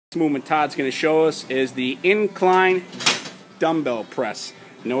Movement Todd's going to show us is the incline dumbbell press.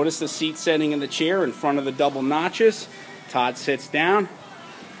 Notice the seat setting in the chair in front of the double notches. Todd sits down,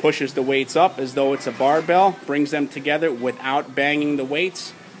 pushes the weights up as though it's a barbell, brings them together without banging the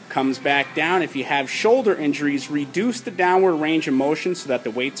weights, comes back down. If you have shoulder injuries, reduce the downward range of motion so that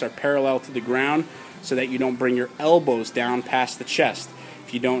the weights are parallel to the ground so that you don't bring your elbows down past the chest.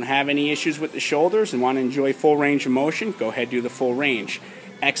 If you don't have any issues with the shoulders and want to enjoy full range of motion, go ahead and do the full range.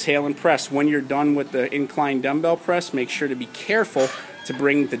 Exhale and press. When you're done with the incline dumbbell press, make sure to be careful to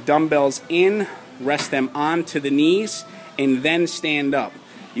bring the dumbbells in, rest them onto the knees, and then stand up.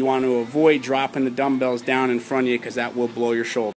 You want to avoid dropping the dumbbells down in front of you because that will blow your shoulder.